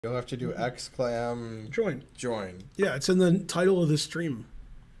You'll have to do exclam Join. join. Yeah, it's in the title of the stream.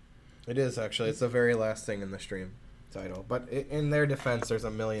 It is actually. It's the very last thing in the stream title. But in their defense, there's a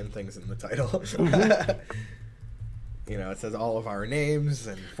million things in the title. You know, it says all of our names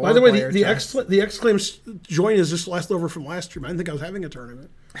and By the way, chests. the exclaim join is just left over from last stream. I didn't think I was having a tournament.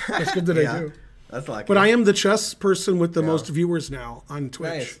 That's good that Yeah, I do. that's lucky. But I am the chess person with the most viewers now on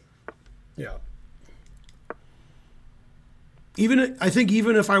Twitch. Nice. Yeah. I think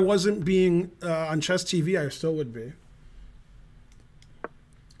even if I wasn't being on Chess TV, I still would be.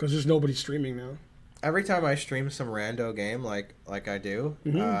 Because there's nobody streaming now. Every time I stream some rando game like I do,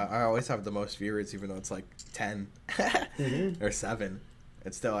 I always have the most viewers, even though it's like 10 or 7.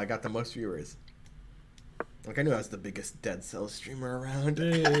 It's still, I got the most viewers. Like, I knew I was the biggest Dead Cells streamer around.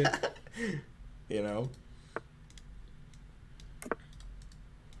 You know?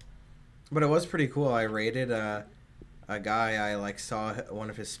 But it was pretty cool. I rated a guy, I saw one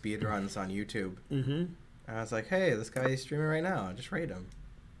of his speed runs on YouTube. And I was like, hey, this guy is streaming right now. Just rate him.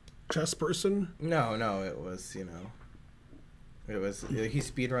 Chess person? No, it was, you know, he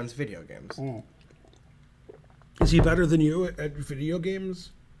speedruns video games. Is he better than you at video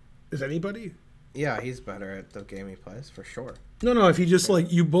games? Is anybody? Yeah, he's better at the game he plays, for sure. No, if you just,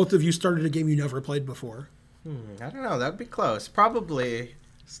 both of you started a game you never played before. I don't know, that'd be close. Probably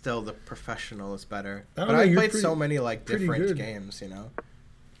still the professional is better. But know, I played so many, different good. games, you know?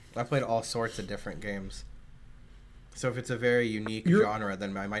 I played all sorts of different games. So if it's a very unique genre,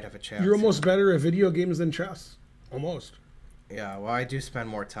 then I might have a chance. You're almost better at video games than chess. Almost. Yeah, well, I do spend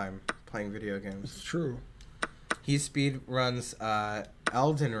more time playing video games. It's true. He speed runs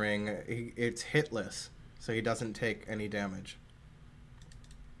Elden Ring. It's hitless, so he doesn't take any damage.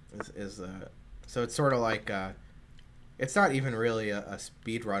 So it's sort of like it's not even really a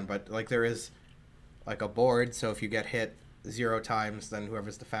speed run, but there is a board. So if you get hit 0 times, then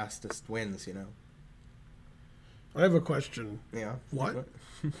whoever's the fastest wins. You know. I have a question. Yeah. What?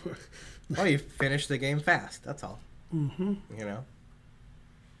 Oh, you finish the game fast. That's all. You know.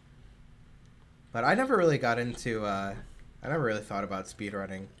 But I never really got into. I never really thought about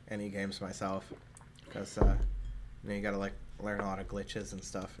speedrunning any games myself, because you gotta learn a lot of glitches and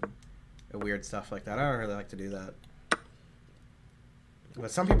stuff and weird stuff like that. I don't really like to do that.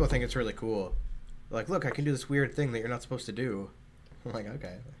 But some people think it's really cool. Like, look, I can do this weird thing that you're not supposed to do. I'm like,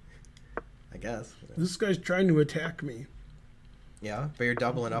 okay, I guess. This guy's trying to attack me. Yeah, but you're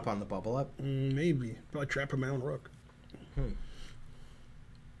doubling up on the bubble up. Maybe. Probably trap my own rook.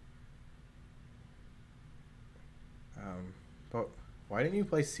 But why didn't you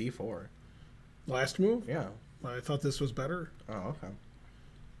play C4? Last move? Yeah. I thought this was better. Oh, okay.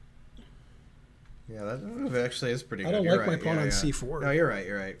 Yeah, that move actually is pretty good. I don't You're like my right. pawn on Yeah. C4. No, you're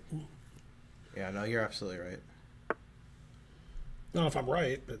right. Yeah, no, you're absolutely right. No, if I'm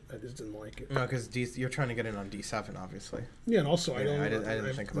right, but I just didn't like it. No, because you're trying to get in on D7, obviously. Yeah, and also I didn't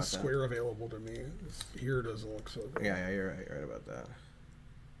have think the about that. square available to me. Here doesn't look so good. Yeah, you're right about that.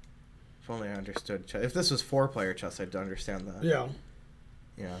 If only I understood chess. If this was 4-player chess, I'd understand that. Yeah.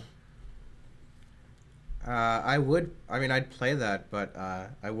 Yeah. I'd play that, but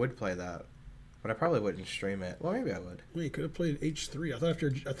I would play that. But I probably wouldn't stream it. Well, maybe I would. Well, you could have played H3. I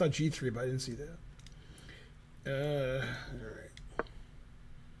thought G3, but I didn't see that. All right.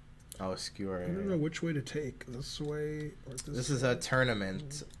 Oh, skewer. I don't know which way to take. This way or this way? This is a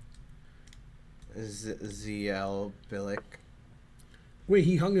tournament. ZL Billick. Wait,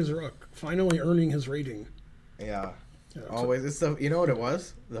 he hung his rook, finally earning his rating. Yeah. Yeah, Always. It's you know what it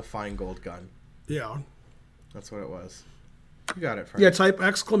was? The Finegold gun. Yeah. That's what it was. You got it, Frank. Yeah, type !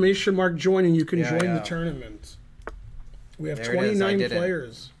 Join and you can join yeah. the tournament. We have There it is. 29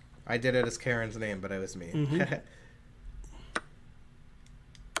 players. I did it as Karen's name, but it was me.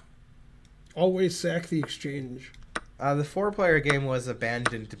 Always sack the exchange. The 4-player game was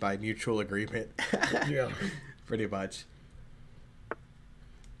abandoned by mutual agreement. Yeah. Pretty much.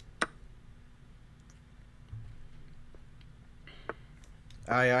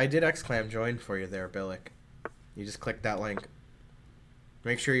 I did exclam join for you there, Billick. You just click that link.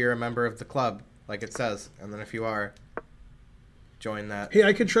 Make sure you're a member of the club, like it says, and then if you are, join that. Hey,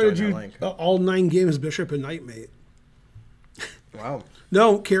 I could try to do all 9 games Bishop and Knight Mate. Wow.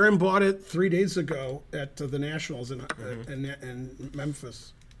 No, Karen bought it 3 days ago at the Nationals in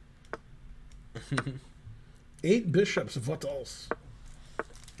Memphis. 8 bishops, what else?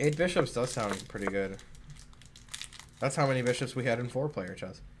 8 bishops does sound pretty good. That's how many bishops we had in 4-player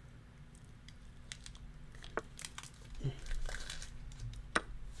chess.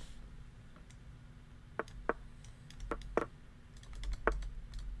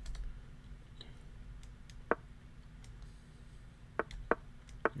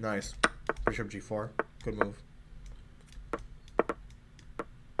 Nice. Bishop G4. Good move.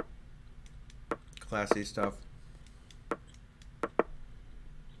 Classy stuff.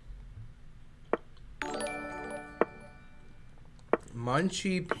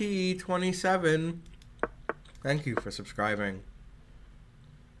 Munchie P27. Thank you for subscribing.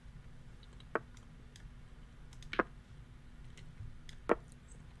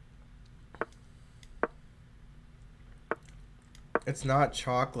 It's not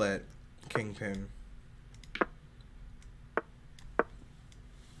chocolate, Kingpin.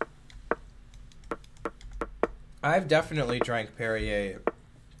 I've definitely drank Perrier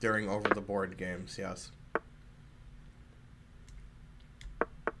during over-the-board games, yes.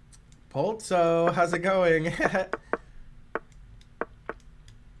 Polzo, how's it going?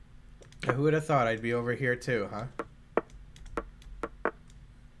 Who would have thought I'd be over here too, huh?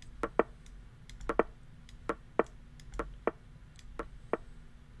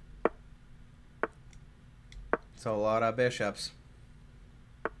 It's a lot of bishops.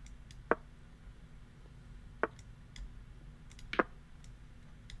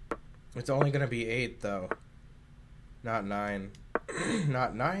 It's only going to be 8, though. Not 9.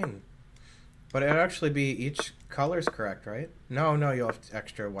 Not 9. But it'd actually be each color's correct, right? No, no, you'll have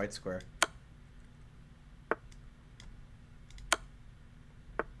extra white square.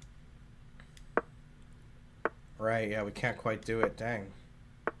 Right, yeah, we can't quite do it. Dang.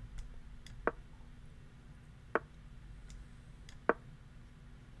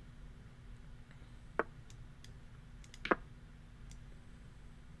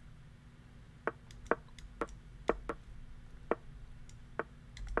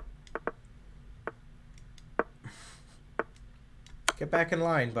 Get back in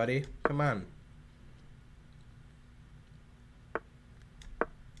line, buddy. Come on.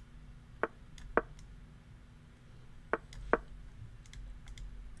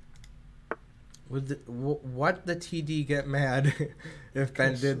 Would the TD get mad if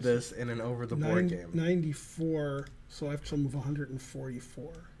Ben did this in an over-the-board game? 94, so I have to move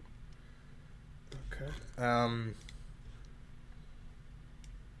 144. Okay.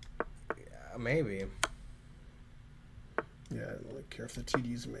 Yeah, maybe. Yeah, I don't really care if the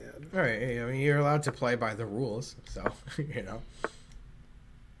TD's mad. All right, I mean, you're allowed to play by the rules, so, you know.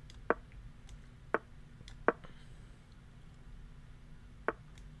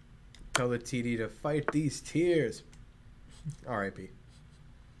 Tell the TD to fight these tears. R.I.P.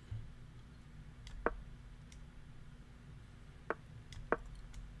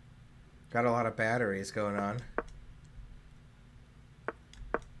 Got a lot of batteries going on.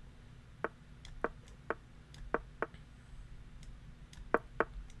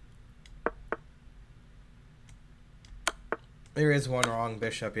 There is one wrong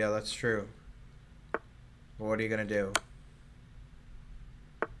bishop, yeah, that's true. But what are you gonna do?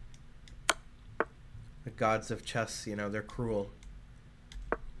 The gods of chess, you know, they're cruel.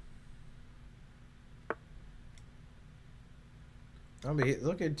 Oh, but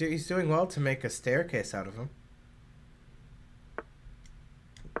look at, he's doing well to make a staircase out of him.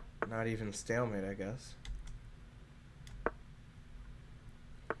 Not even stalemate, I guess.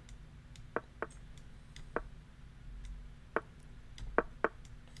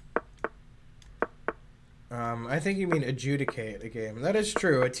 I think you mean adjudicate a game. That is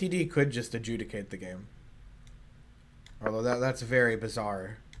true. A TD could just adjudicate the game. Although that's very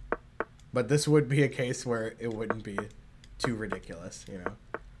bizarre. But this would be a case where it wouldn't be too ridiculous, you know.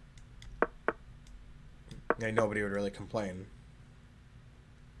 And nobody would really complain.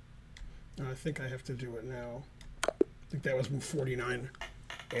 I think I have to do it now. I think that was move 49.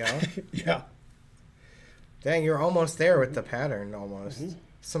 Yeah? Yeah. Dang, you're almost there with the pattern, almost. Mm-hmm.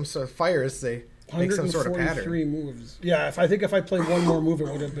 Some sort of fires, they make some sort of pattern. 143 moves. Yeah, I think if I played one more move, it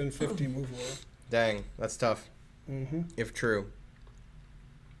would have been 50 move roll. Dang, that's tough. Mm-hmm. If true.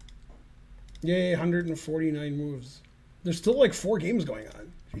 Yay, 149 moves. There's still like 4 games going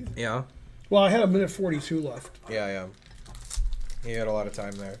on. Jesus. Yeah. Well, I had a minute 42 left. Yeah, yeah. You had a lot of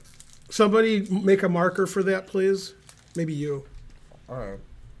time there. Somebody make a marker for that, please. Maybe you. All right.